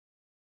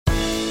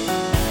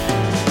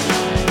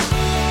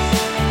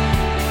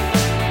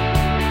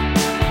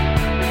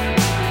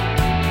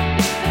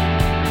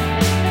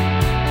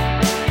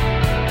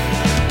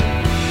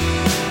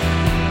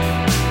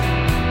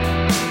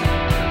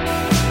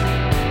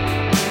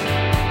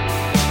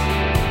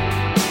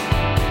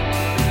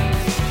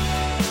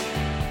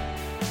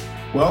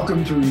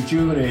Welcome to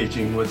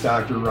Rejuvenating with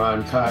Dr.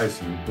 Ron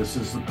Kaiser. This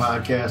is the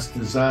podcast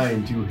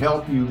designed to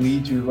help you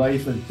lead your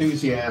life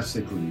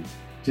enthusiastically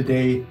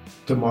today,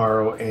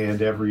 tomorrow,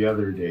 and every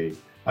other day.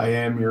 I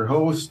am your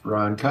host,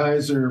 Ron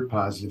Kaiser,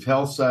 positive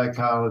health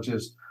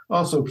psychologist,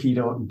 also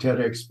keynote and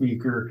TEDx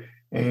speaker,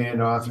 and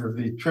author of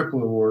the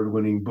triple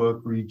award-winning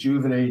book,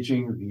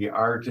 Rejuvenating: The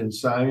Art and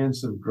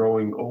Science of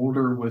Growing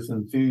Older with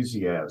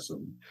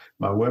Enthusiasm.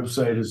 My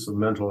website is the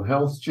Mental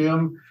Health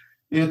Gym.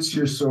 It's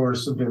your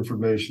source of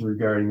information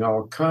regarding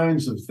all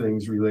kinds of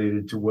things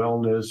related to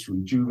wellness,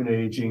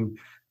 rejuvenating,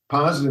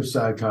 positive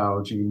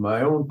psychology,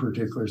 my own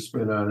particular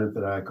spin on it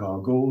that I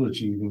call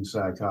goal-achieving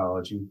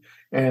psychology,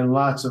 and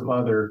lots of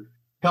other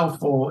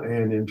helpful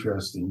and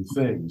interesting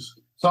things.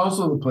 It's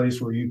also the place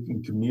where you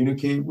can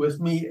communicate with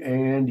me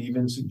and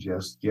even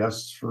suggest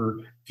guests for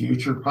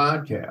future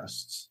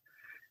podcasts.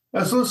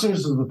 As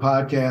listeners of the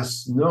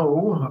podcasts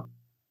know,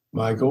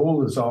 my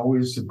goal is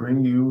always to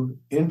bring you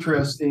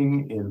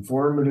interesting,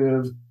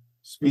 informative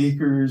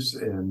speakers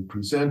and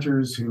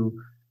presenters who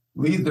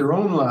lead their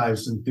own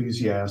lives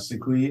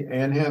enthusiastically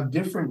and have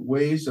different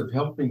ways of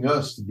helping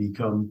us to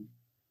become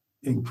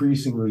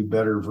increasingly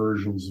better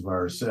versions of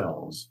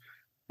ourselves.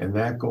 And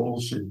that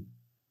goal should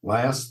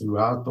last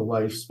throughout the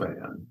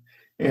lifespan.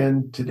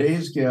 And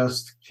today's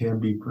guest can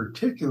be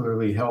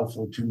particularly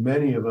helpful to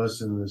many of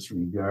us in this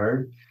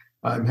regard.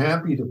 I'm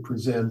happy to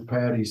present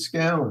Patty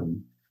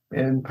Scallon.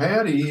 And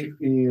Patty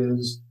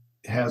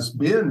has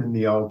been in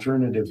the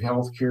alternative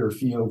healthcare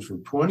field for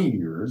 20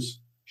 years.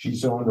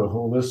 She's owned a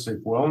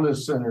holistic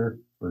wellness center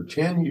for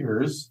 10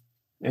 years,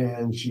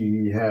 and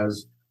she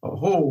has a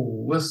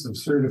whole list of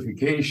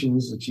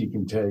certifications that she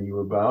can tell you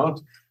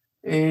about.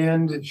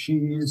 And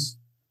she's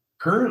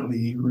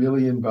currently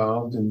really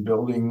involved in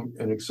building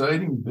an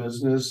exciting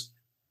business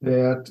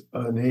that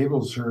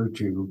enables her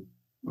to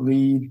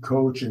lead,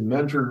 coach, and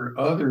mentor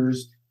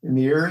others in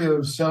the area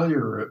of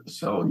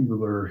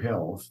cellular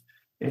health,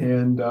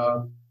 and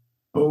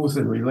both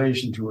in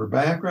relation to her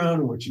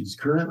background, what she's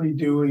currently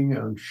doing.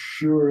 I'm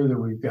sure that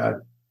we've got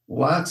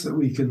lots that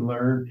we can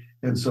learn.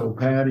 And so,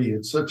 Patty,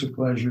 it's such a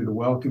pleasure to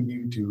welcome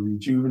you to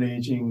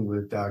Rejuvenating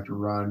with Dr.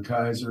 Ron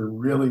Kaiser.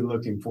 Really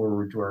looking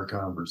forward to our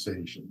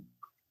conversation.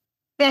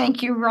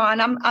 Thank you,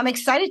 Ron. I'm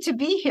excited to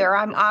be here.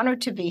 I'm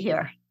honored to be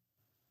here.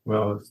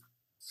 Well,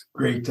 it's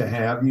great to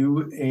have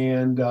you.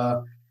 And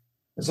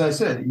as I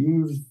said,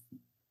 you've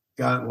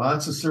got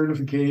lots of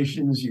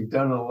certifications, you've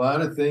done a lot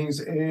of things,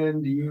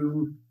 and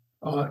you,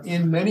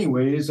 in many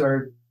ways,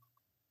 are,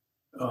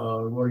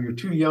 well, you're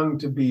too young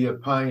to be a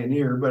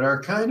pioneer, but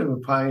are kind of a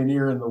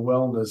pioneer in the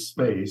wellness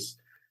space.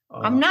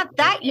 I'm not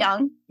that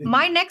young.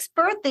 My next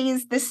birthday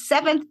is the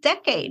 7th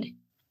decade.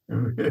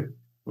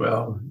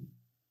 Well,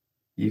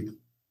 you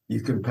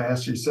can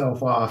pass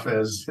yourself off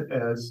as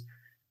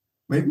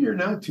maybe you're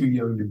not too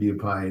young to be a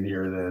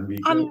pioneer then.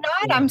 Because, I'm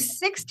not. I'm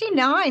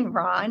 69,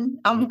 Ron.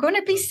 I'm going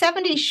to be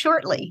 70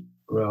 shortly.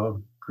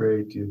 Well,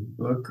 great. You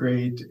look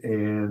great,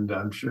 and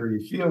I'm sure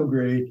you feel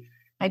great.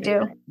 I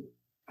do. And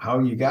how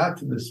you got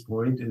to this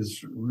point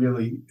is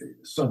really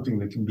something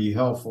that can be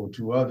helpful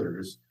to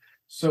others.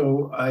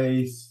 So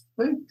I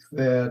think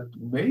that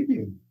maybe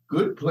a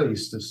good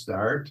place to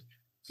start,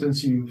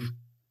 since you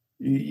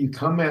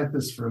come at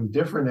this from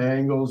different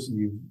angles,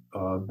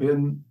 you've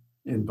been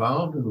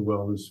involved in the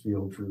wellness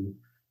field for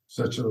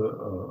such a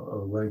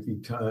lengthy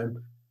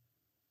time.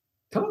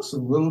 Tell us a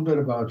little bit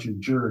about your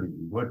journey.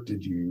 What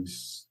did you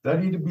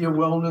study to be a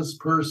wellness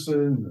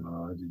person?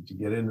 Did you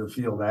get into the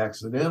field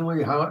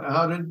accidentally?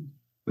 How did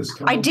this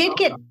come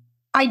about?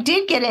 I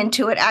did get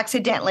into it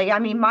accidentally. I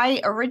mean,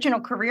 my original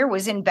career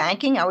was in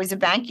banking. I was a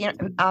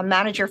banking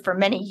manager for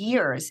many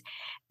years.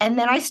 And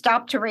then I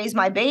stopped to raise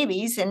my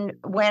babies. And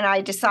when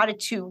I decided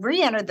to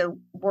re-enter the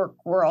work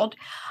world,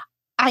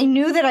 I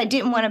knew that I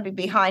didn't want to be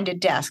behind a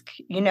desk.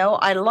 You know,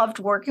 I loved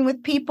working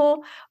with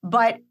people,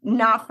 but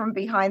not from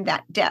behind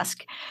that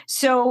desk.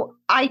 So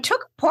I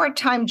took a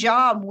part-time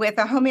job with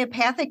a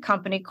homeopathic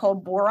company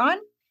called Boron.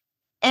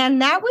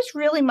 And that was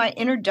really my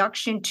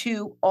introduction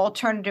to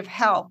alternative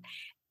health.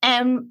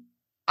 And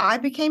I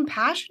became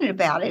passionate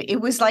about it. It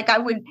was like I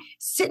would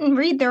sit and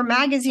read their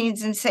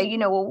magazines and say,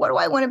 well, what do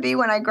I want to be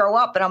when I grow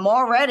up? And I'm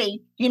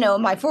already, in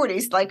my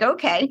 40s, like,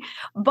 okay.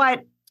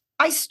 But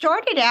I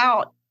started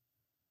out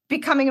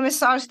becoming a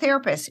massage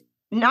therapist.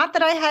 Not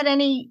that I had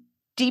any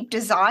deep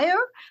desire,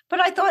 but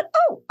I thought,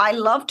 I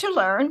love to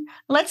learn.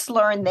 Let's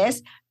learn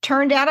this.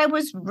 Turned out I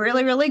was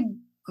really, really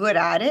good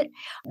at it.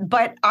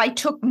 But I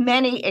took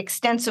many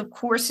extensive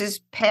courses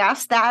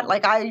past that.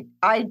 Like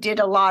I did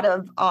a lot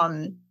of,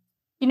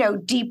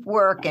 deep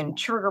work and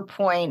trigger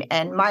point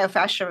and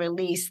myofascial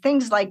release,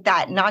 things like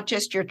that, not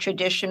just your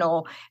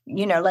traditional,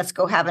 let's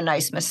go have a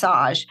nice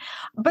massage.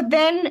 But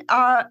then,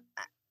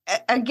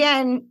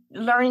 again,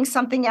 learning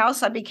something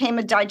else, I became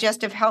a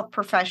digestive health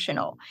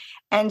professional.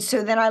 And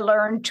so then I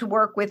learned to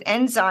work with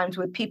enzymes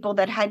with people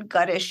that had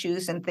gut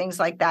issues and things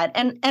like that.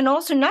 And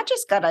also not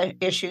just gut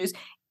issues,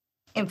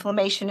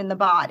 inflammation in the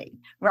body,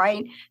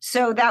 right?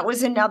 So that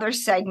was another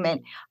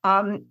segment.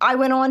 I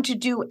went on to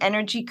do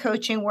energy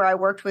coaching where I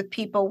worked with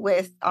people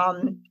with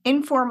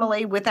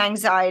informally with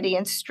anxiety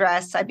and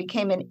stress. I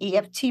became an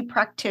EFT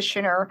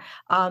practitioner.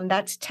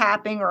 That's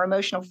tapping or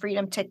emotional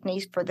freedom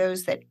techniques for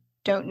those that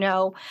don't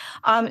know.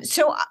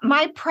 So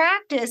my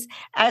practice,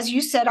 as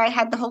you said, I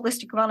had the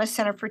Holistic Wellness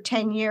Center for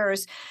 10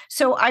 years.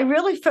 So I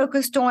really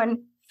focused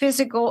on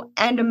physical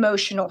and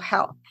emotional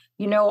health.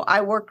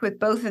 I worked with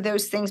both of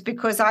those things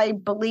because I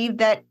believe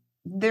that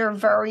they're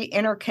very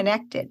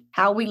interconnected.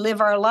 How we live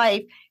our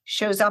life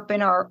shows up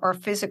in our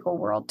physical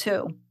world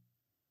too.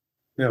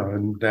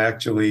 And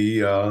actually,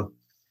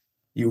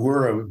 you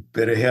were a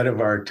bit ahead of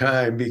our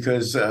time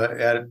because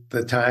at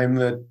the time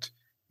that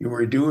you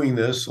were doing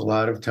this, a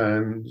lot of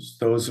times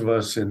those of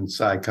us in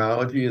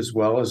psychology as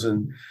well as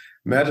in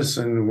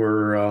medicine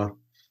were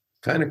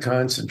kind of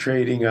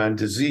concentrating on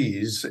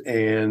disease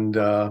and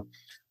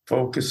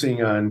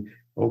focusing on,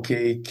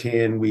 okay,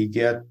 can we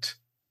get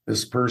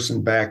this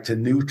person back to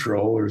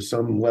neutral or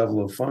some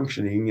level of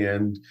functioning,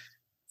 and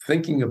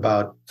thinking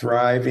about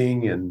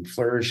thriving and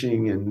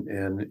flourishing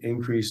and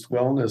increased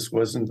wellness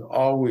wasn't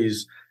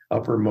always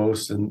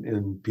uppermost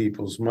in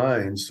people's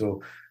minds.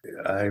 So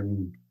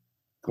I'm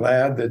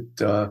glad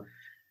that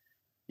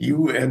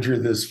you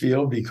entered this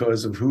field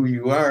because of who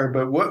you are.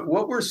 But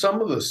what were some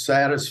of the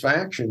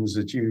satisfactions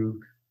that you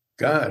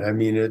got? I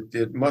mean,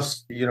 it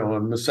must, a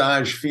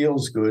massage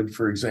feels good,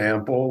 for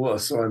example.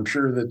 So I'm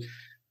sure that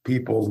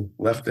people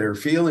left there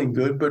feeling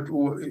good. But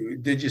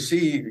did you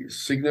see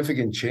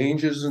significant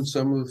changes in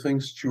some of the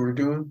things that you were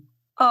doing?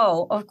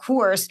 Oh, of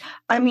course.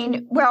 I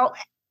mean, well,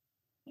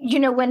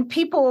 when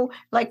people,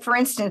 like, for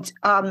instance,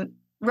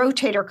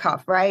 rotator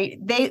cuff, right?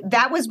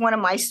 That was one of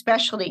my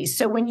specialties.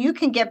 So when you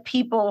can get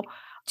people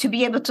to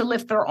be able to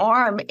lift their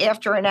arm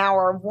after an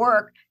hour of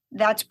work,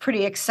 that's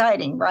pretty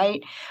exciting,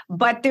 right?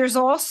 But there's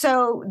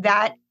also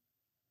that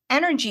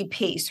energy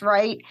piece,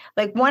 right?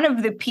 Like, one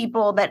of the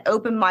people that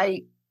opened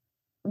my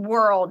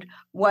world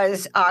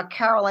was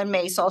Carolyn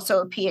Mace,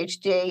 also a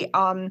PhD.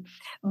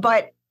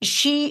 But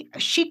she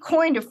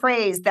coined a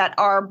phrase that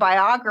our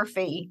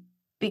biography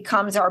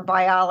becomes our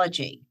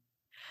biology.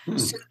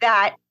 So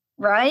that,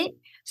 right?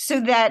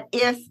 So that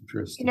if,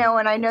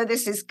 and I know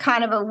this is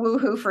kind of a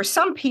woohoo for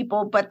some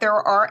people, but there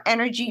are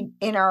energy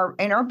in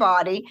our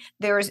body,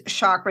 there's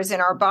chakras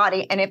in our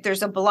body. And if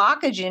there's a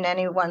blockage in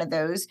any one of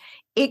those,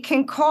 it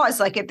can cause,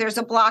 like if there's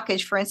a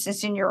blockage, for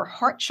instance, in your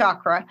heart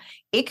chakra,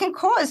 it can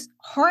cause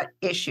heart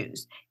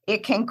issues.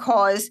 It can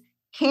cause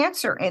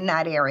cancer in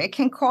that area. It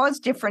can cause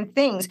different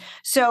things.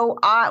 So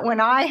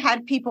when I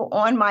had people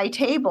on my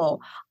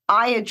table,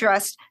 I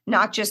addressed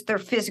not just their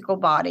physical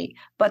body,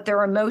 but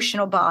their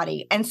emotional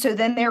body. And so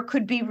then there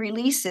could be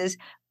releases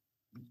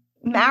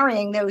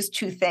marrying those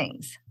two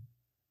things.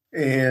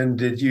 And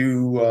did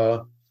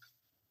you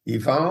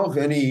evolve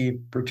any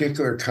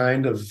particular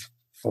kind of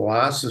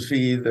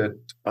philosophy that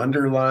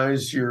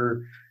underlies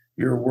your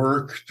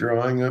work,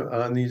 drawing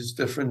on these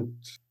different?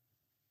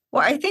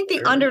 Well, I think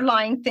the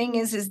underlying thing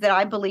is that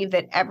I believe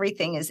that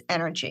everything is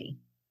energy.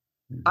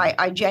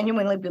 I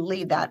genuinely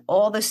believe that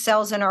all the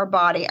cells in our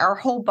body, our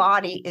whole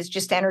body is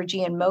just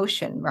energy in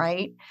motion,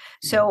 right?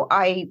 So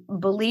I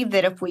believe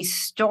that if we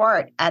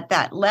start at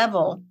that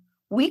level,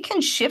 we can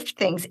shift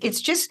things.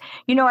 It's just,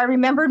 I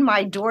remembered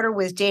my daughter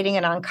was dating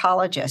an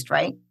oncologist,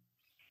 right?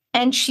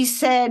 And she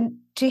said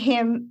to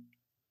him,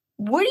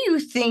 what do you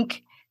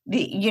think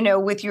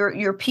with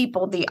your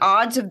people, the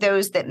odds of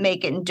those that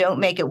make it and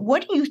don't make it,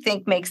 what do you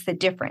think makes the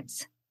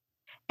difference?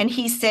 And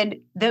he said,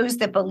 those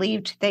that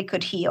believed they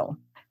could heal.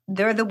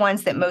 They're the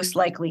ones that most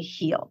likely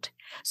healed.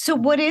 So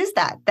what is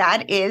that?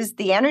 That is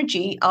the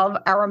energy of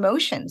our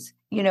emotions,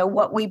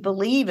 what we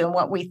believe and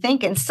what we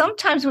think. And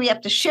sometimes we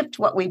have to shift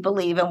what we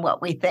believe and what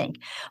we think.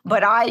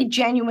 But I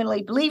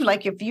genuinely believe,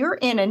 like, if you're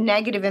in a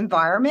negative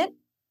environment,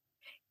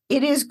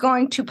 it is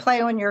going to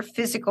play on your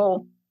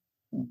physical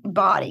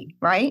body,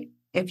 right?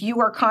 If you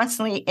are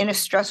constantly in a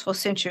stressful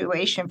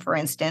situation, for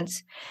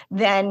instance,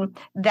 then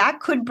that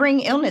could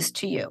bring illness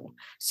to you.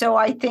 So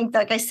I think,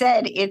 like I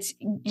said,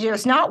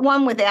 there's not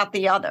one without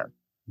the other.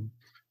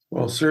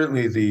 Well,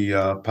 certainly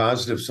the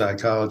positive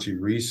psychology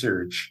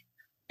research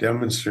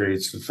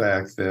demonstrates the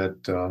fact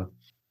that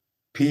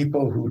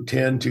people who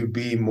tend to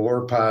be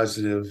more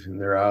positive in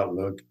their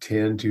outlook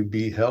tend to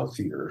be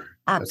healthier.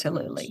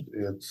 Absolutely.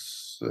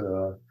 It's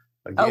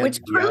again, it's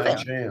proven.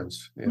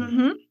 Chance. Yeah.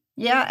 Mm-hmm.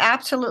 Yeah,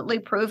 absolutely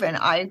proven.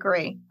 I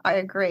agree.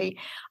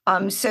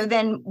 So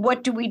then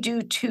what do we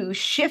do to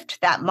shift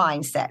that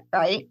mindset,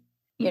 right?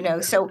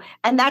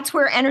 And that's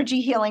where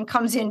energy healing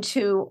comes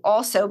into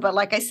also. But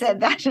like I said,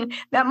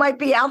 that might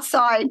be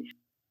outside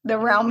the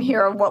realm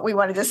here of what we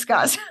want to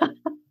discuss.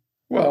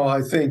 Well,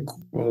 I think,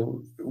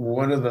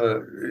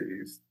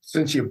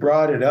 since you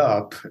brought it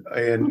up,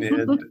 and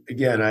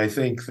again, I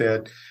think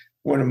that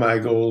one of my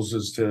goals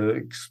is to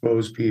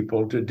expose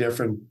people to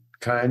different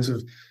kinds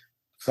of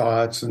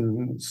thoughts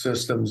and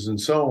systems and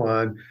so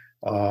on.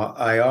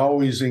 I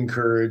always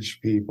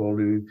encourage people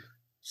to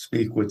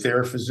speak with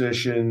their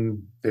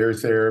physician, their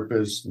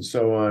therapist, and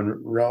so on,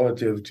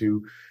 relative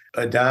to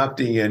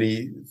adopting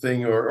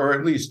anything, or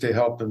at least to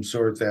help them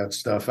sort that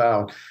stuff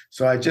out.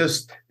 So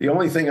the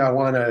only thing I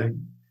want to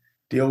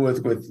deal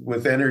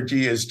with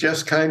energy is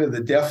just kind of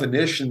the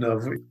definition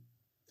of,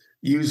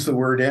 use the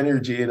word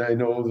energy. And I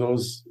know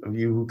those of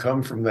you who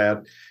come from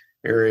that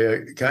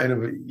area kind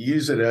of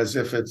use it as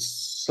if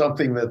it's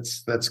something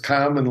that's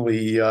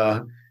commonly,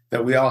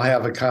 that we all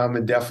have a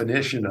common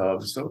definition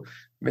of. So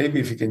maybe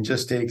if you can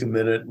just take a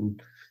minute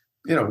and,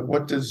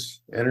 what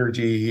does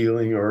energy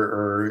healing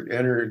or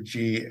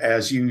energy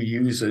as you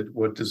use it,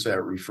 what does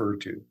that refer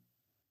to?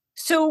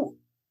 So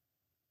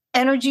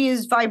energy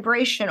is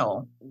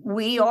vibrational.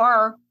 We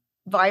are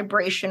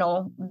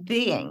vibrational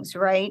beings,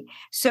 right?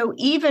 So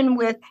even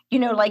with,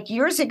 like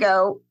years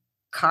ago,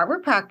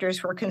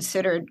 chiropractors were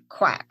considered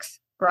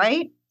quacks,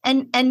 right?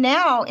 And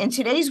now in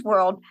today's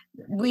world,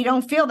 we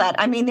don't feel that.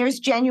 I mean, there's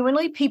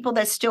genuinely people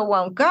that still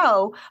won't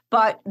go,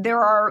 but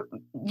there are,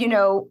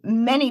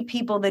 many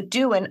people that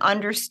do and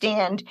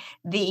understand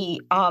the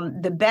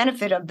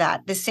benefit of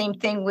that. The same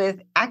thing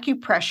with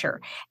acupressure.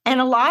 And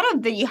a lot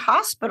of the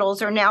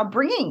hospitals are now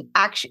bringing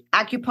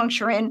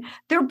acupuncture in.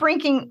 They're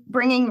bringing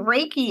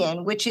Reiki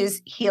in, which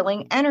is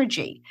healing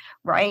energy,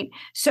 right?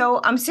 So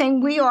I'm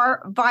saying we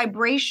are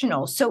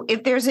vibrational. So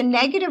if there's a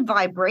negative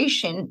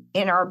vibration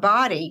in our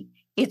body,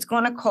 it's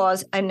going to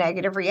cause a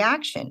negative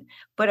reaction.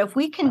 But if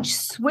we can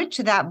switch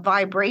that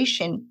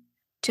vibration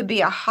to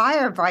be a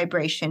higher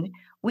vibration,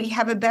 we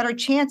have a better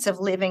chance of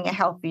living a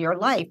healthier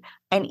life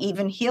and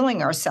even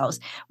healing ourselves,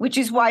 which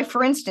is why,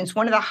 for instance,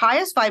 one of the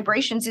highest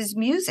vibrations is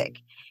music.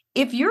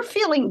 If you're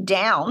feeling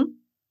down,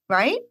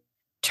 right,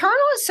 turn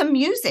on some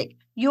music.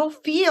 You'll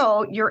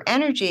feel your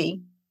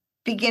energy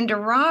begin to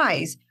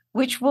rise,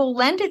 which will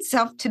lend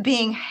itself to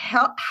being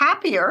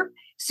happier.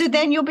 So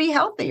then you'll be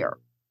healthier.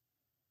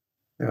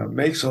 Yeah, it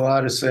makes a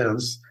lot of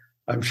sense.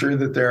 I'm sure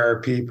that there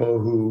are people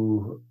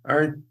who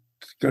aren't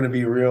going to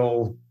be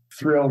real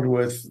thrilled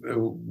with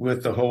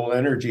the whole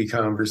energy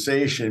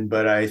conversation,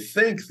 but I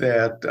think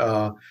that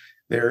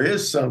there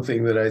is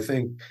something that I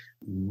think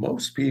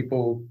most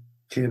people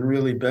can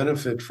really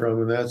benefit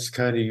from, and that's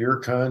kind of your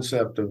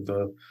concept of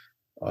the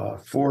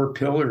 4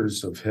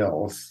 pillars of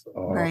health,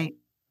 right,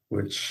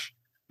 which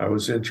I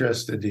was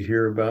interested to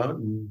hear about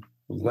and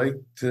would like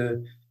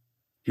to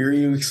hear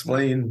you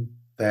explain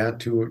that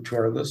to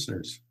our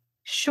listeners.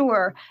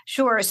 Sure.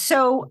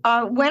 So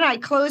when I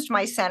closed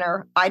my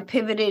center, I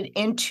pivoted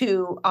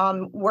into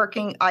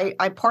working.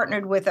 I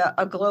partnered with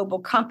a global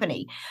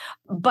company,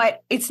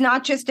 but it's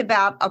not just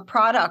about a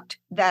product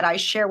that I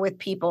share with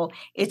people.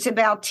 It's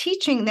about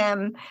teaching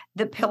them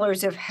the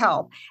pillars of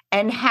health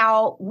and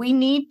how we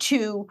need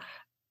to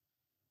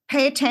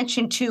pay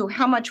attention to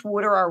how much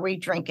water are we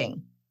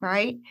drinking,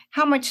 right?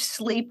 How much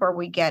sleep are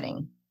we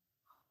getting?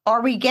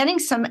 Are we getting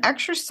some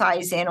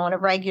exercise in on a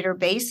regular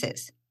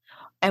basis?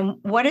 And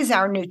what is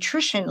our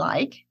nutrition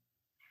like?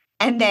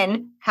 And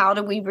then how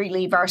do we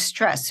relieve our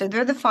stress? So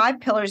they're the 5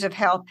 pillars of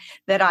health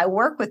that I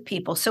work with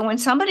people. So when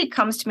somebody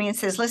comes to me and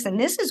says, listen,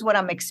 this is what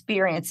I'm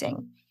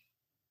experiencing,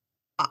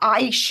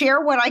 I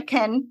share what I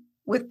can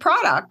with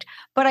product,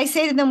 but I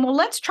say to them, well,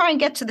 let's try and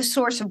get to the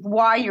source of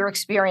why you're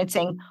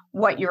experiencing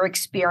what you're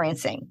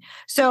experiencing.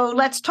 So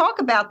let's talk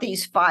about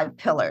these 5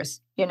 pillars,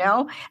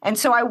 And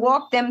so I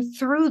walk them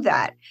through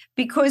that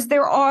because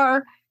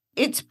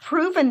it's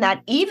proven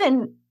that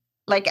even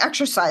like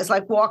exercise,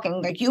 like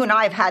walking, like you and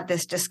I have had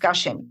this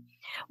discussion.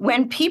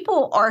 When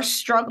people are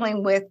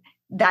struggling with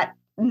that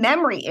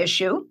memory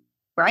issue,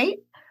 right?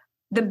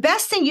 The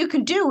best thing you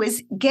can do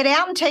is get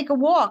out and take a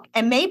walk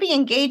and maybe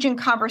engage in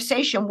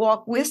conversation,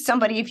 walk with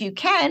somebody if you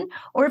can,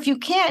 or if you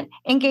can't,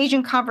 engage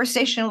in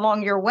conversation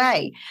along your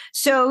way.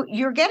 So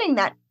you're getting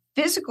that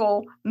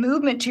physical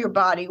movement to your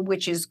body,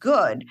 which is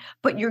good,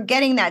 but you're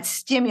getting that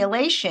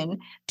stimulation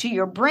to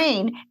your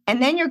brain, and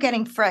then you're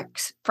getting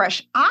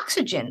fresh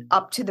oxygen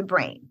up to the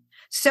brain.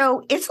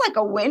 So it's like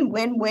a win,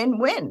 win, win,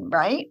 win,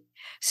 right?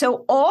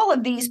 So all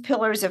of these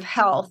pillars of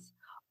health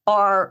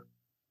are,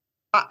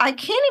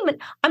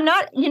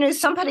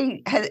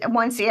 somebody has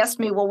once asked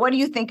me, well, what do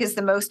you think is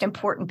the most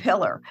important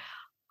pillar?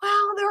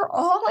 Well, they're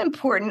all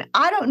important.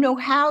 I don't know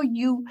how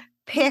you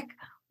pick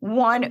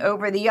one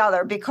over the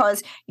other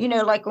because,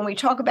 like when we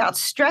talk about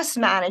stress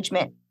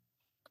management,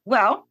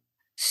 well,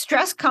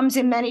 stress comes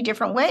in many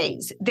different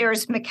ways.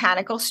 There's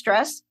mechanical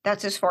stress.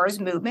 That's as far as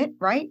movement,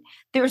 right?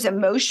 There's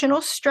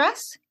emotional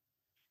stress.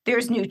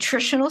 There's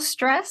nutritional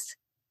stress.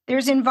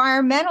 There's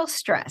environmental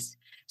stress.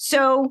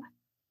 So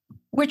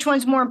which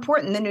one's more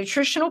important, the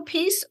nutritional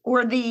piece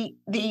or the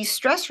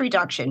stress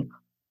reduction?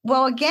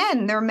 Well,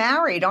 again, they're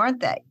married, aren't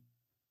they?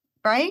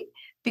 Right?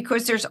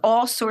 Because there's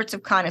all sorts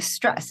of kind of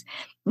stress.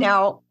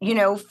 Now,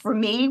 for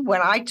me,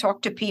 when I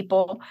talk to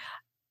people,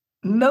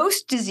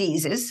 most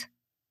diseases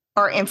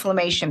are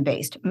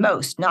inflammation-based.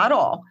 Most, not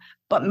all,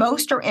 but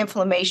most are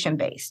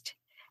inflammation-based.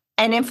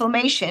 And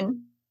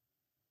inflammation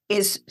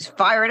is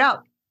fired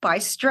up by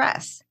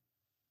stress.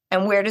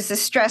 And where does the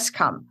stress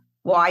come?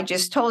 Well, I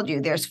just told you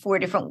there's 4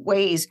 different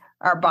ways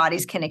our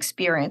bodies can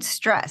experience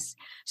stress.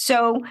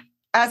 So,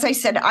 as I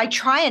said, I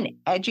try and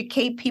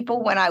educate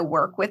people when I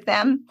work with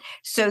them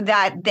so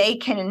that they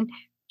can,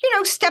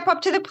 step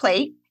up to the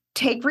plate,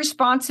 take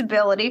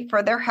responsibility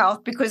for their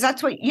health, because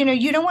that's what,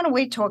 you don't want to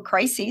wait till a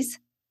crisis,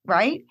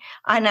 right?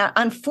 And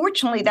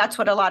unfortunately, that's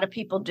what a lot of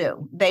people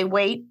do. They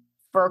wait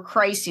for a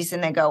crisis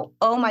and they go,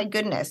 oh my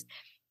goodness.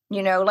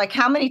 Like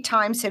how many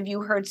times have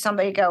you heard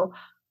somebody go,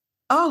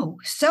 oh,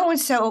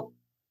 so-and-so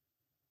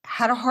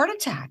had a heart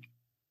attack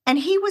and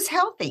he was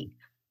healthy?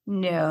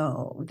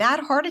 No, that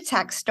heart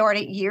attack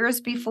started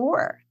years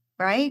before,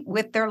 right?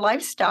 With their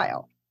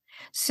lifestyle.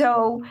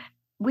 So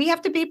we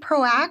have to be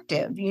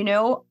proactive,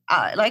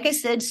 like I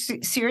said,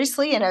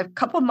 seriously, in a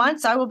couple of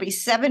months, I will be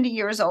 70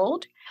 years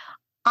old.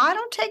 I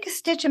don't take a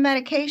stitch of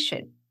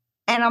medication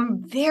and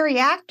I'm very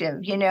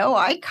active.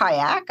 I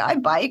kayak, I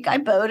bike, I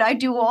boat, I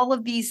do all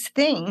of these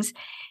things.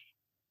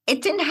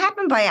 It didn't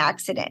happen by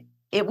accident.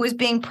 It was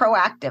being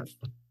proactive.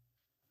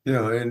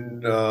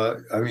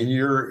 And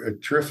you're a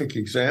terrific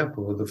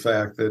example of the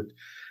fact that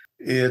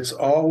it's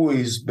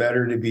always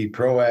better to be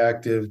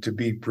proactive, to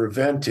be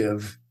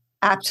preventive,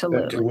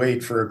 absolutely, than to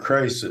wait for a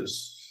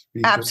crisis.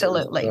 Because,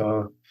 absolutely.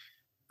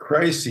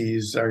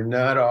 Crises are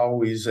not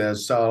always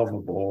as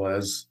solvable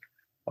as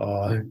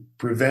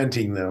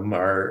preventing them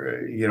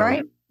are.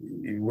 Right.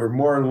 We're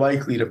more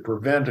likely to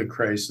prevent a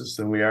crisis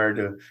than we are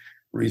to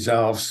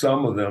resolve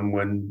some of them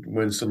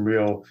when some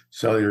real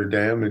cellular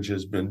damage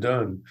has been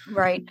done.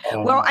 Right.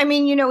 Well,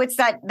 it's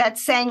that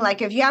saying,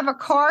 like, if you have a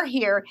car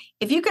here,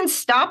 if you can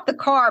stop the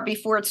car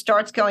before it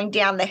starts going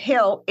down the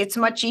hill, it's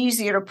much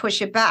easier to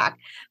push it back.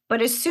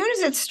 But as soon as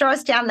it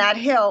starts down that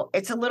hill,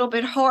 it's a little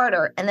bit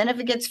harder. And then if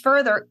it gets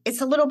further, it's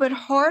a little bit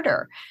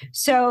harder.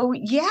 So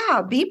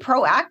yeah, be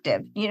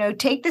proactive,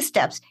 take the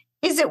steps.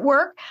 Is it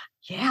work?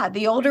 Yeah.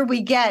 The older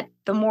we get,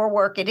 the more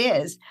work it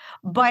is.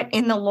 But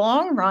in the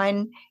long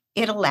run,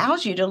 it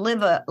allows you to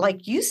live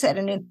like you said,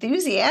 an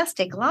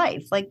enthusiastic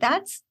life. Like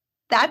that's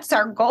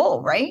our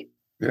goal, right?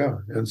 Yeah.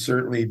 And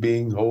certainly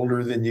being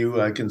older than you,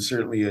 I can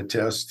certainly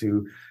attest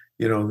to,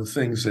 the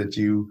things that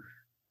you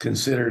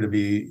consider to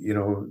be,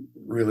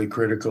 really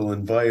critical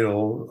and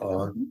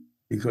vital,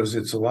 because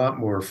it's a lot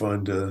more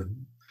fun to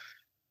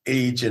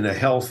age in a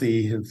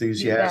healthy,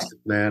 enthusiastic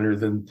manner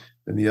than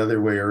the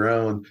other way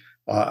around.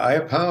 I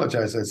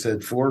apologize. I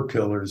said 4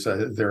 pillars.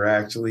 They're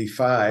actually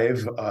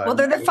 5. Well,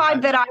 they're the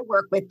 5 that I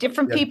work with.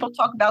 Different people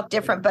talk about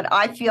different, but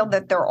I feel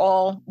that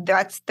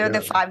they're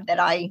the 5 that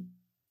I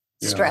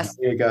stress.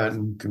 I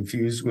gotten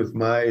confused with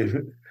my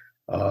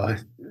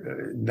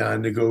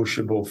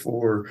non-negotiable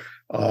 4.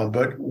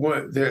 But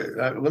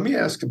let me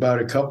ask about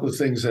a couple of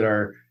things that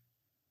are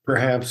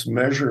perhaps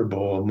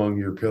measurable among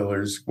your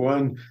pillars.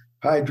 One,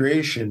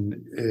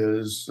 hydration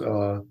is,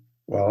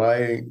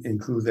 I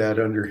include that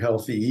under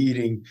healthy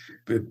eating,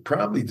 it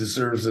probably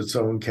deserves its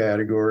own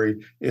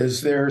category.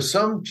 Is there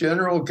some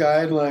general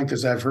guideline?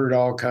 Because I've heard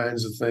all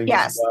kinds of things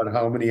about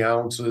how many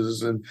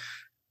ounces, and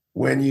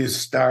when you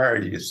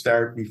start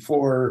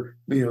before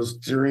meals,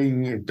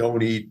 during,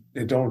 don't eat,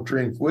 don't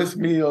drink with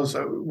meals.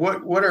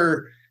 What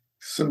are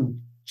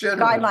some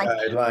general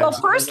guidelines? Well,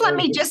 first, let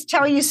me just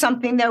tell you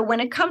something, though. When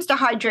it comes to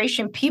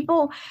hydration,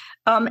 people,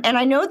 and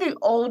I know the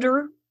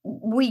older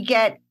we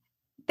get,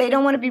 they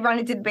don't want to be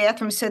running to the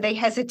bathroom, so they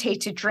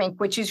hesitate to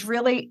drink, which is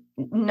really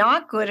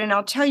not good. And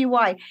I'll tell you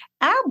why.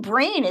 Our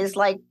brain is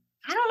like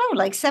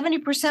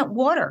 70%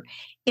 water.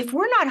 If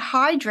we're not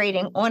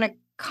hydrating on a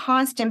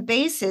constant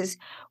basis,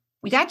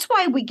 that's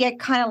why we get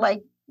kind of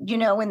like,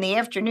 in the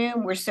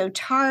afternoon, we're so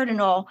tired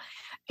and all.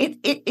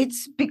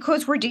 It's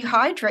because we're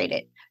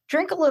dehydrated.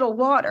 Drink a little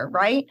water,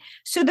 right?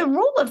 So the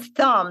rule of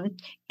thumb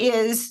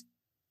is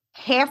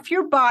half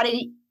your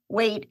body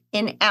weight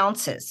in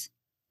ounces.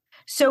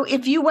 So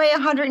if you weigh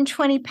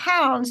 120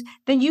 pounds,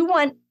 then you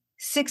want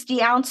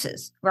 60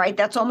 ounces, right?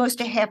 That's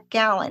almost a half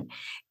gallon.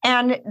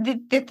 And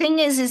the thing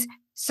is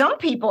some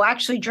people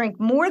actually drink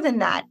more than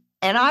that.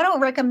 And I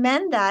don't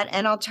recommend that.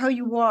 And I'll tell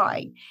you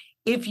why.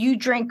 If you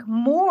drink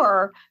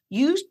more,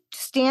 you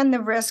stand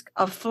the risk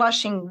of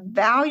flushing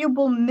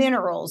valuable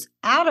minerals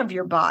out of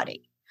your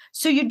body.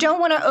 So you don't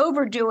want to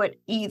overdo it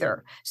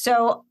either.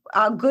 So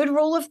a good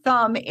rule of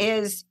thumb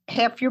is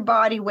half your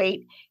body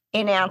weight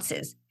in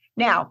ounces.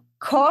 Now,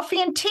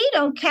 coffee and tea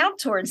don't count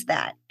towards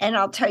that. And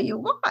I'll tell you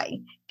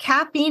why.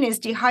 Caffeine is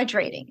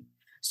dehydrating.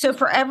 So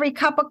for every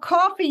cup of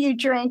coffee you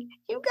drink,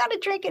 you've got to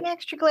drink an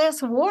extra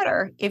glass of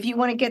water if you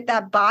want to get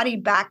that body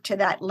back to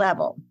that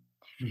level.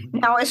 Mm-hmm.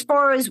 Now, as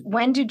far as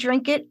when to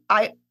drink it,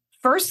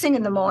 first thing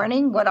in the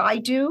morning, what I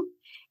do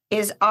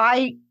is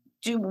I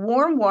do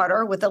warm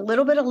water with a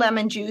little bit of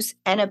lemon juice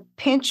and a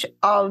pinch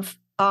of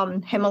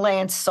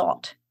Himalayan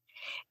salt.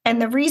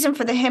 And the reason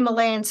for the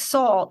Himalayan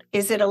salt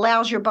is it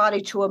allows your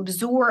body to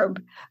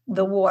absorb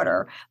the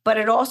water, but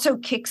it also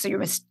kicks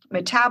your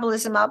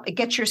metabolism up. It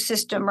gets your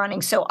system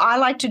running. So I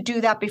like to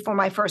do that before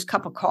my first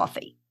cup of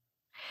coffee.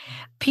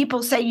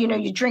 People say,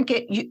 you drink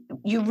it.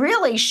 You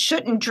really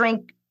shouldn't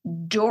drink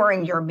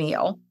during your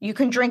meal. You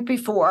can drink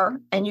before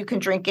and you can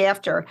drink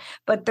after.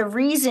 But the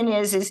reason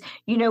is,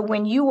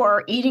 when you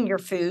are eating your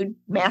food,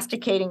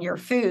 masticating your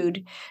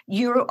food,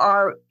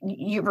 you're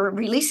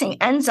releasing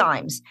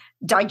enzymes,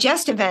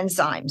 digestive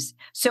enzymes.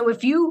 So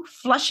if you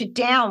flush it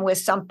down with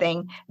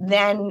something,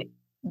 then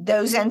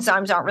those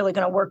enzymes aren't really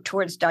going to work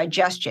towards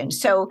digestion.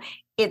 So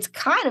it's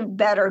kind of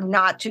better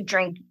not to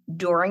drink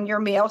during your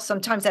meal.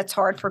 Sometimes that's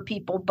hard for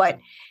people, but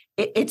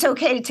it's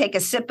okay to take a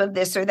sip of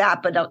this or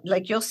that. But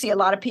like you'll see a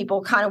lot of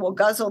people kind of will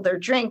guzzle their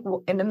drink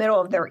in the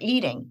middle of their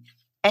eating,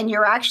 and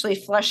you're actually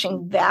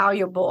flushing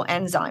valuable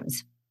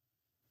enzymes.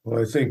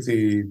 Well, I think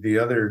the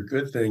other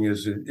good thing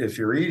is if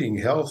you're eating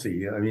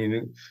healthy, I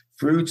mean,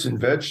 fruits and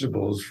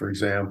vegetables, for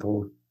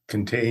example,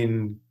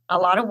 contain a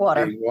lot of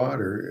water.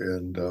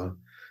 And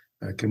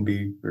that can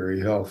be very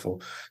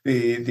helpful.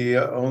 The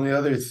only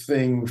other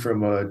thing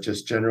from a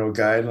just general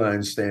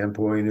guideline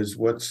standpoint is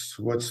what's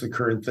the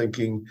current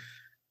thinking,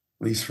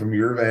 at least from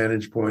your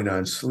vantage point,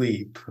 on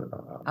sleep?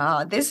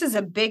 This is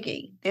a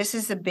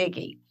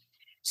biggie.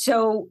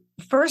 So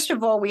first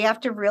of all, we have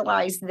to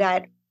realize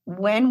that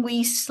when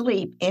we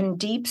sleep in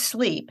deep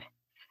sleep,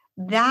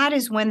 that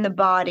is when the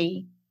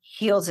body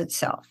heals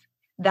itself.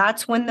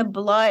 That's when the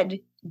blood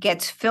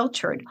gets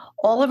filtered.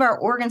 All of our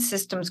organ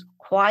systems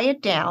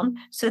quiet down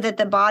so that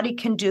the body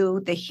can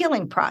do the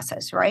healing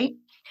process, right?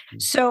 Mm-hmm.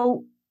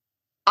 So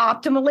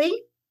optimally,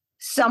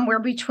 somewhere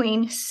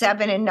between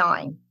 7 and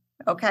 9.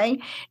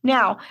 Okay.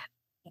 Now,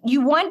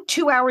 you want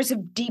 2 hours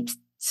of deep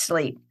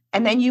sleep,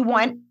 and then you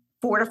want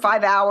 4 to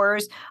 5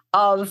 hours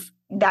of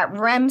that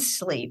REM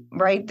sleep,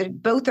 right?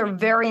 Both are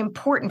very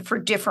important for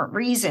different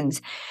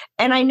reasons.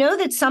 And I know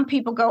that some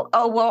people go,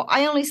 oh, well,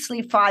 I only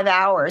sleep 5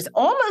 hours,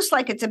 almost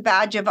like it's a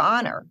badge of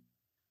honor.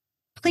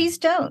 Please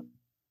don't.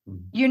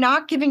 You're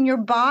not giving your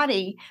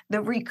body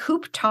the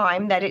recoup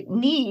time that it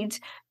needs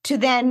to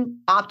then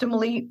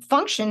optimally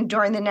function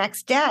during the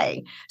next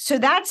day. So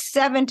that's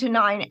 7 to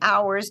 9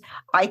 hours.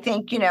 I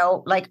think,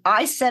 like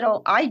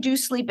I do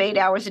sleep 8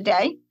 hours a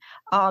day,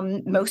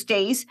 most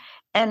days.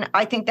 And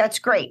I think that's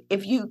great.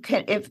 If you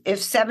can,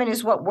 if 7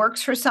 is what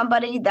works for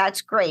somebody,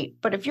 that's great.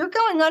 But if you're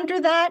going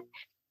under that,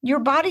 your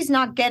body's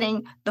not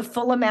getting the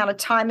full amount of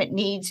time it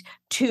needs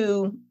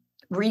to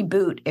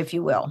reboot, if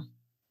you will.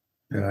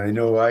 Yeah, I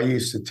know I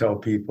used to tell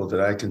people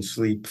that I can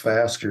sleep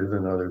faster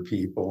than other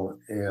people,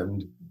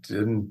 and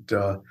didn't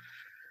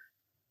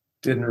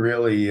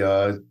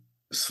really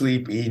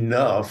sleep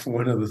enough.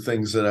 One of the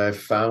things that I've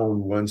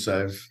found once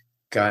I've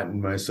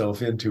gotten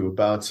myself into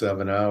about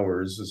 7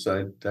 hours is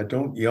I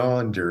don't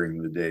yawn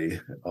during the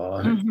day.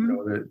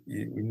 That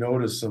you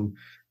notice some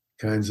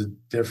kinds of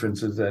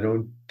differences. I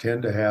don't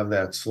tend to have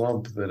that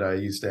slump that I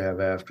used to have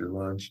after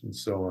lunch and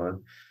so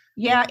on.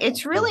 Yeah,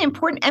 it's really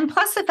important. And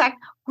plus the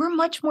fact we're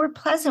much more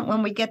pleasant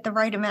when we get the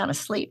right amount of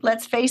sleep.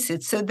 Let's face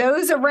it. So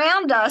those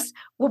around us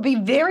will be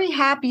very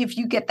happy if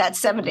you get that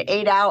 7 to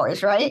 8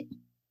 hours, right?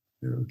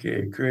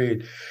 Okay,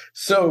 great.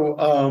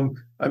 So,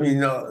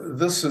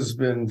 this has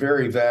been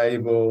very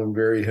valuable and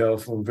very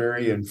helpful and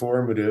very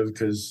informative,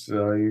 because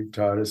you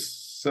taught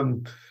us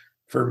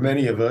for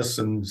many of us,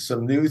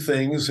 some new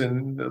things,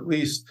 and at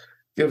least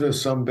give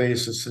us some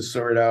basis to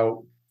sort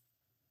out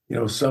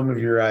some of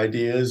your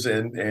ideas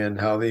and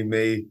how they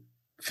may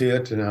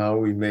fit and how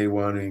we may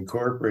want to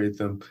incorporate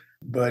them.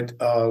 But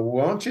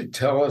why don't you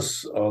tell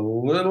us a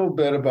little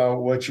bit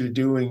about what you're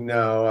doing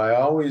now? I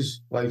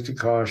always like to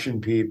caution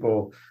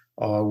people,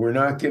 we're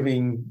not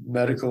giving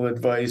medical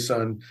advice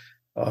on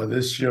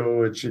this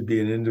show. It should be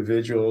an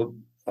individual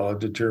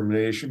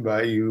determination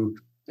by you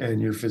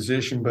and your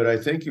physician. But I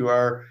think you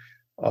are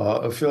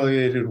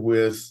affiliated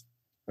with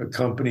a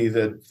company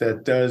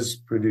that does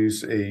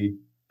produce a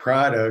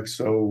product.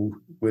 So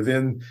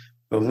within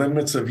the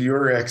limits of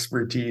your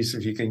expertise,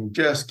 if you can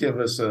just give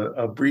us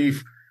a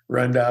brief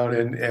rundown,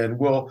 and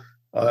we'll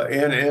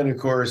and of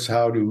course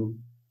how to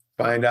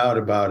find out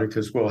about it,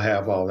 because we'll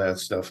have all that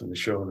stuff in the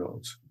show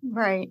notes.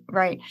 Right.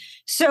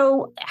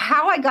 So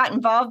how I got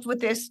involved with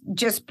this,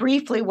 just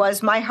briefly,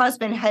 was my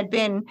husband had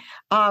been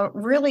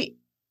really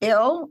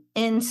ill,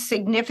 in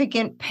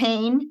significant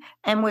pain,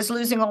 and was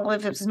losing all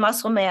of his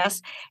muscle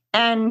mass.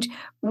 And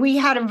we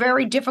had a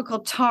very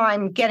difficult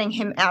time getting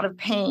him out of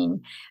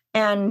pain.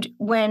 And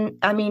when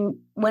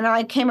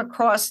I came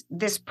across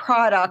this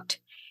product,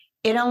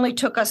 it only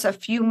took us a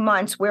few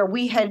months, where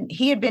he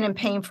had been in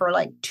pain for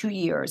like 2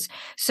 years.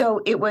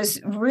 So it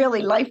was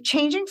really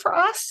life-changing for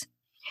us.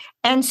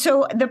 And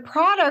so the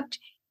product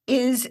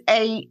is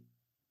a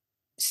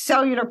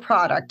cellular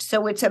product.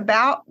 So it's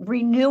about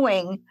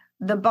renewing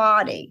the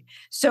body.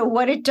 So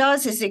what it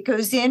does is it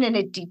goes in and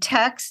it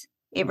detects,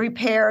 it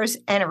repairs,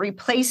 and it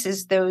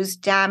replaces those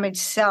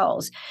damaged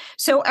cells.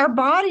 So our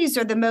bodies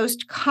are the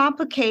most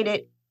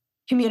complicated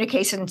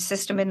communication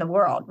system in the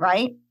world,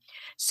 right?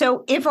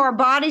 So if our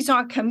bodies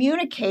aren't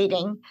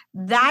communicating,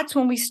 that's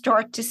when we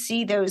start to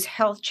see those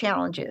health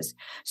challenges.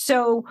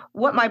 So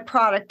what my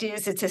product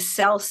is, it's a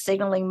cell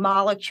signaling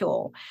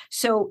molecule.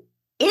 So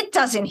it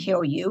doesn't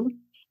heal you.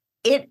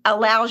 it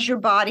allows your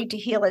body to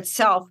heal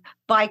itself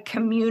by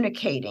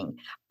communicating.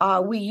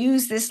 We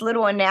use this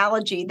little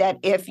analogy that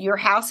if your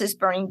house is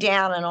burning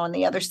down and on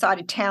the other side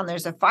of town,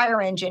 there's a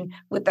fire engine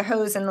with the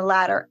hose and the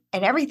ladder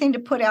and everything to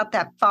put out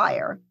that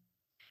fire,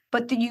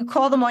 but then you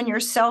call them on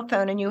your cell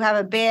phone and you have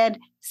a bad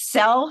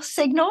cell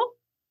signal,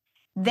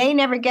 they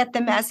never get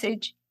the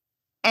message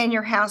and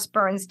your house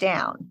burns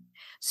down.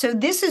 So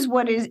this is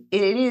what it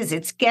is.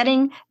 It's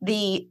getting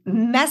the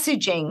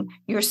messaging,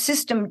 your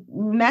system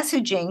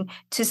messaging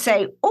to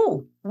say,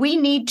 oh, we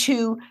need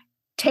to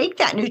take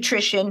that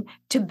nutrition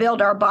to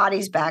build our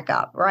bodies back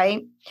up,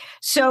 right?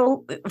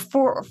 So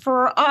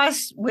for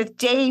us with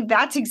Dave,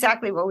 that's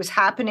exactly what was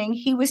happening.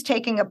 He was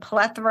taking a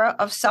plethora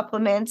of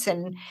supplements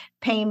and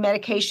pain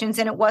medications,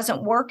 and it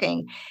wasn't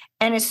working.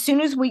 And as soon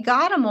as we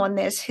got him on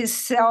this, his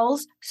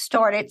cells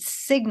started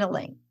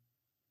signaling.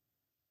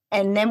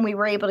 And then we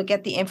were able to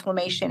get the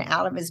inflammation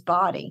out of his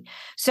body.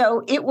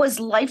 So it was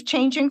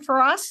life-changing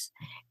for us.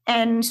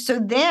 And so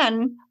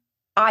then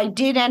I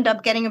did end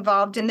up getting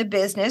involved in the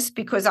business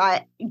because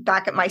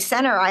back at my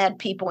center, I had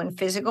people in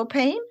physical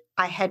pain.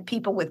 I had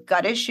people with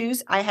gut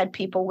issues. I had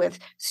people with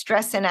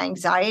stress and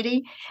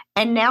anxiety.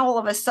 And now all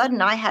of a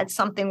sudden I had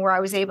something where I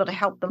was able to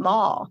help them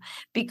all,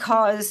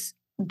 because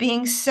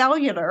being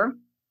cellular,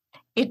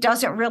 it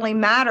doesn't really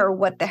matter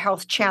what the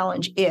health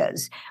challenge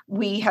is.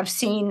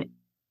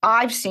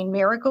 I've seen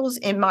miracles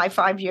in my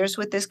 5 years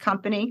with this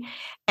company.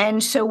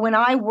 And so when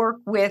I work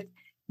with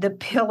the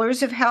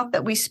pillars of health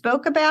that we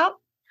spoke about,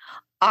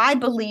 I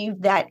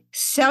believe that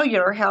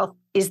cellular health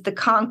is the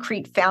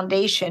concrete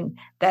foundation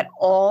that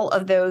all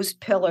of those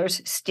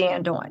pillars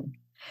stand on.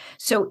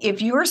 So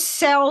if your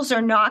cells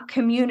are not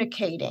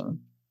communicating,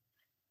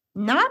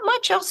 not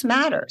much else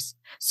matters.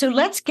 So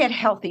let's get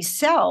healthy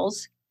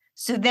cells.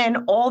 So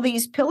then all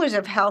these pillars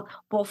of health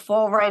will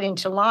fall right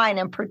into line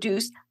and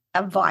produce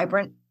a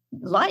vibrant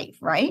life,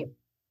 right?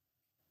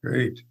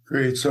 Great.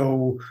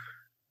 So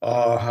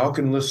how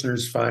can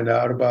listeners find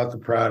out about the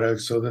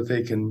product so that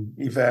they can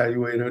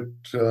evaluate it,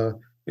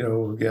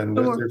 again,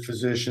 with their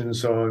physician and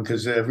so on?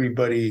 Because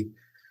everybody's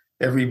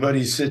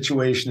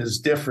situation is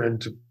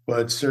different,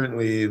 but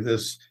certainly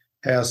this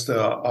has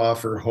to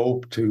offer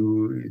hope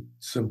to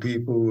some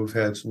people who have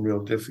had some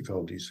real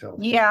difficulties.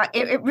 Yeah,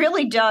 it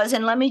really does.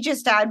 And let me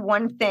just add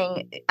one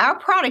thing. Our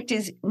product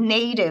is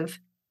native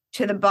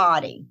to the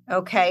body,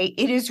 okay?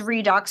 It is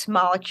redox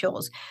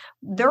molecules.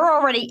 They're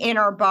already in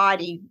our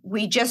body.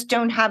 We just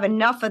don't have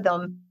enough of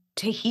them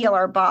to heal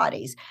our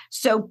bodies.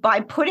 So by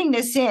putting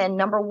this in,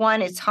 number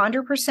one, it's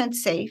 100%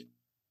 safe.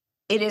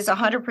 It is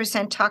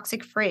 100%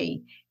 toxic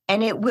free,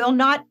 and it will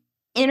not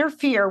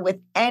interfere with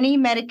any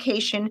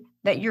medication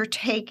that you're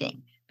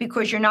taking,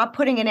 because you're not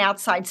putting an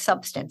outside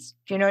substance.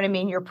 Do you know what I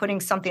mean? You're putting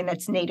something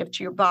that's native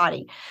to your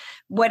body.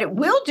 What it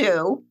will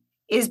do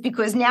is,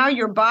 because now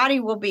your body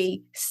will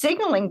be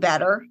signaling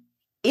better,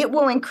 it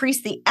will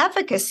increase the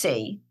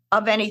efficacy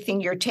of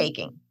anything you're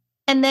taking.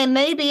 And then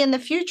maybe in the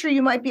future,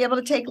 you might be able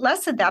to take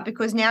less of that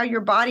because now your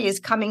body is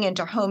coming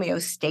into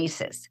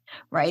homeostasis,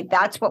 right?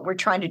 That's what we're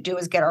trying to do,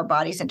 is get our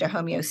bodies into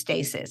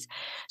homeostasis.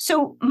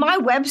 So my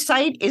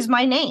website is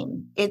my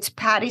name. It's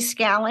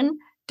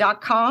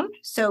PattiScallon.com.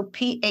 So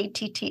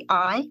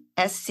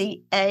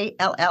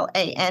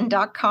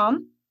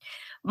PattiScallan.com.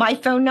 My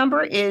phone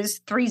number is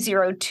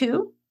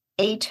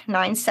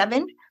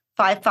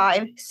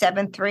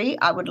 302-897-5573.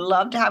 I would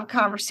love to have a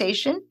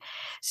conversation.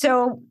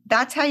 So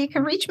that's how you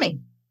can reach me.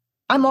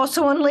 I'm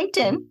also on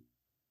LinkedIn.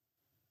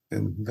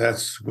 And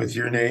that's with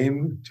your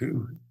name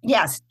too?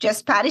 Yes,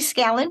 just Patti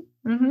Scallon.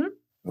 Mm-hmm.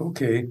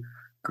 Okay,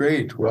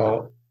 great.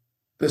 Well,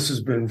 this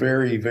has been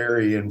very,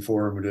 very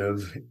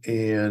informative.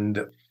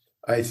 And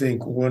I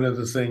think one of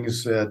the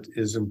things that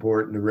is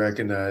important to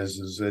recognize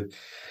is that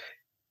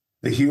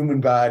the human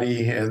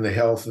body and the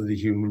health of the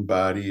human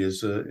body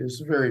is a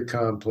very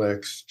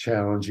complex,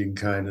 challenging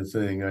kind of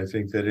thing. I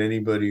think that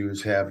anybody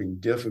who's having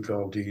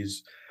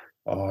difficulties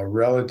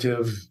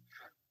relative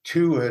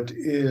to it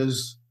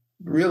is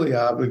really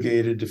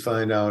obligated to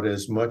find out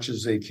as much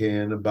as they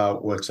can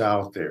about what's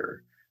out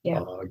there.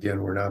 Yeah.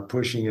 Again, we're not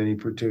pushing any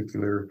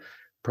particular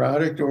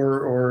product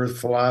or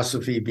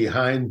philosophy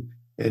behind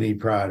any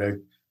product.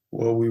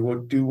 What we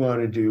do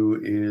want to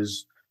do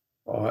is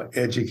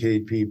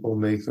educate people,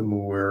 make them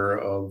aware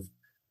of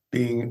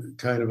being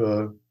kind of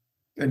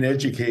an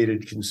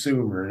educated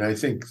consumer. And I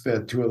think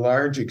that to a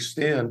large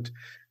extent,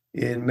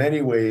 in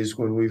many ways,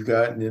 when we've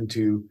gotten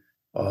into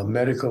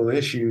medical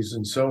issues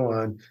and so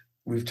on,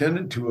 we've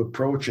tended to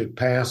approach it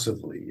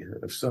passively.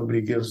 If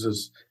somebody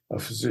a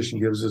physician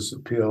gives us a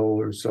pill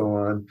or so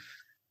on,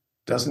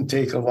 doesn't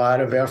take a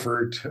lot of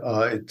effort.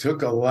 It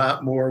took a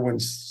lot more when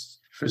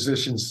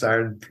physicians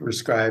started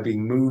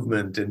prescribing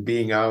movement and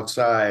being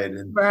outside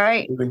and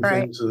doing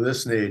things of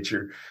this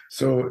nature.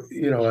 So,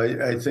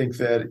 I think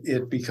that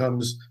it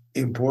becomes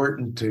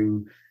important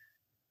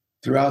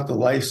throughout the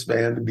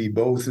lifespan to be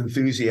both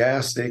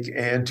enthusiastic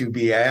and to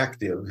be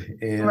active.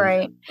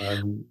 And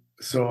I'm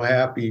so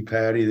happy,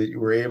 Patti, that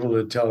you were able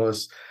to tell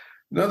us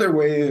another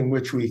way in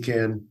which we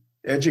can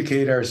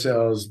educate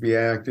ourselves, be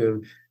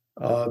active,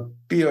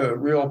 be a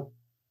real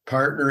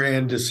partner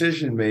and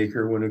decision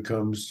maker when it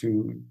comes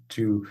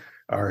to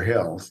our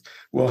health.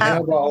 We'll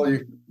have all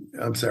your,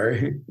 I'm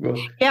sorry.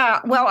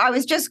 Yeah, well, I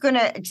was just going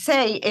to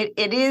say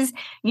it is,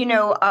 we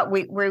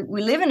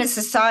live in a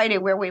society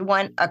where we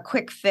want a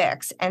quick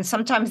fix, and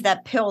sometimes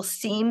that pill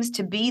seems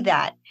to be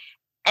that.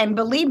 And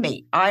believe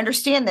me, I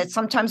understand that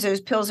sometimes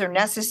those pills are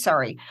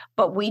necessary,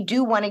 but we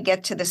do want to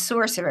get to the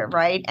source of it,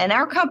 right? And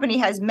our company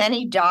has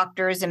many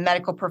doctors and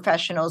medical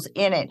professionals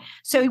in it,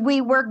 so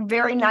we work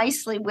very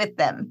nicely with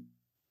them.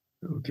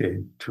 Okay,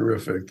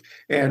 terrific.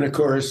 And of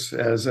course,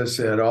 as I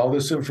said, all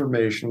this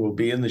information will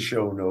be in the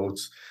show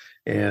notes.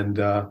 And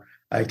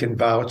I can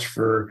vouch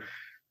for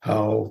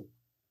how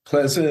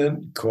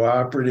pleasant,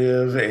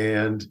 cooperative,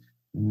 and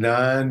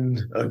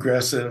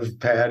non-aggressive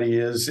Patty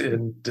is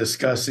in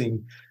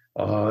discussing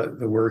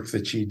the work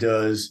that she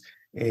does.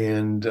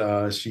 And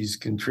she's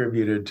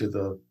contributed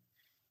to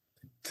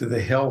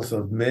the health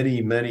of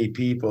many, many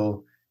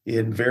people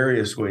in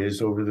various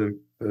ways over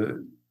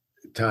the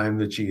time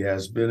that she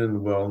has been in the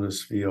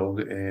wellness field,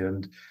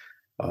 and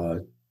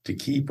to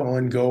keep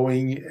on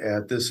going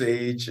at this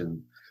age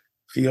and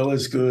feel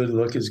as good,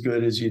 look as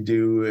good as you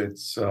do,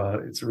 it's a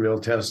real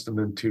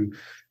testament to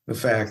the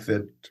fact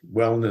that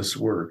wellness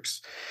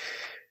works.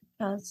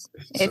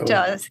 It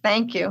does.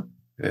 Thank you.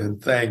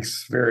 And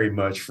thanks very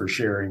much for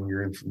sharing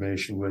your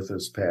information with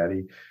us,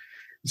 Patty.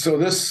 So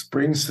this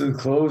brings to the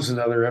close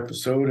another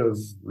episode of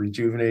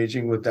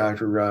Rejuvenaging with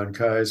Dr. Ron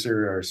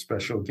Kaiser. Our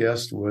special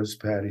guest was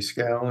Patty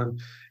Scallon,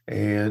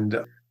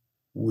 and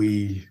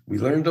we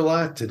learned a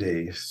lot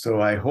today.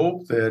 So I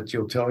hope that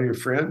you'll tell your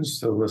friends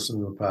to listen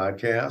to the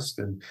podcast,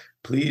 and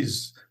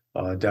please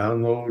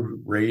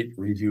download, rate,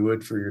 review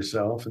it for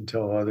yourself, and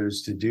tell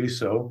others to do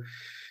so.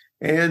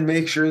 And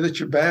make sure that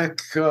you're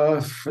back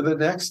for the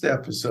next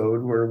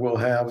episode, where we'll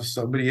have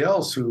somebody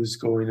else who's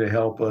going to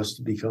help us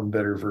to become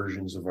better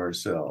versions of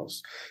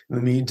ourselves. In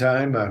the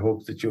meantime, I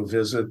hope that you'll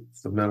visit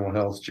the Mental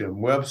Health Gym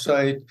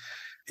website.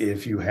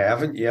 If you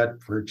haven't yet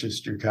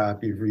purchased your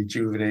copy of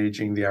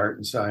Rejuvenaging, the Art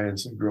and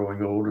Science of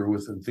Growing Older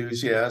with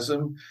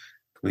Enthusiasm,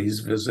 please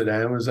visit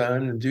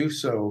Amazon and do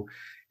so.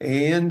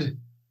 And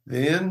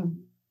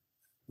then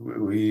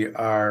we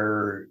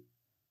are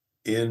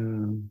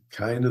in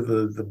kind of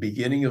the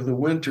beginning of the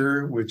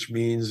winter, which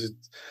means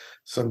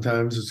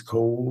sometimes it's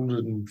cold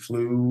and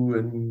flu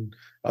and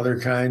other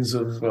kinds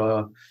of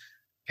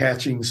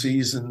catching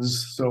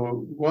seasons.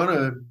 So we want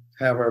to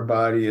have our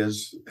body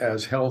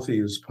as healthy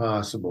as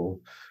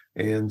possible.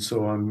 And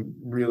so I'm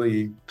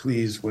really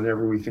pleased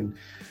whenever we can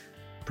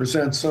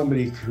present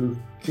somebody who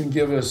can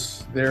give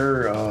us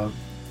their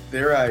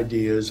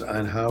ideas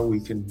on how we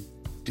can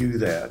do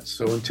that.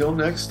 So until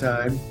next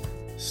time,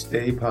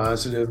 stay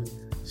positive,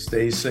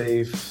 stay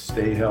safe,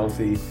 stay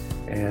healthy,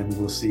 and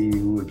we'll see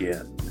you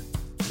again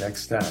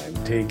next time.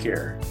 Take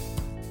care.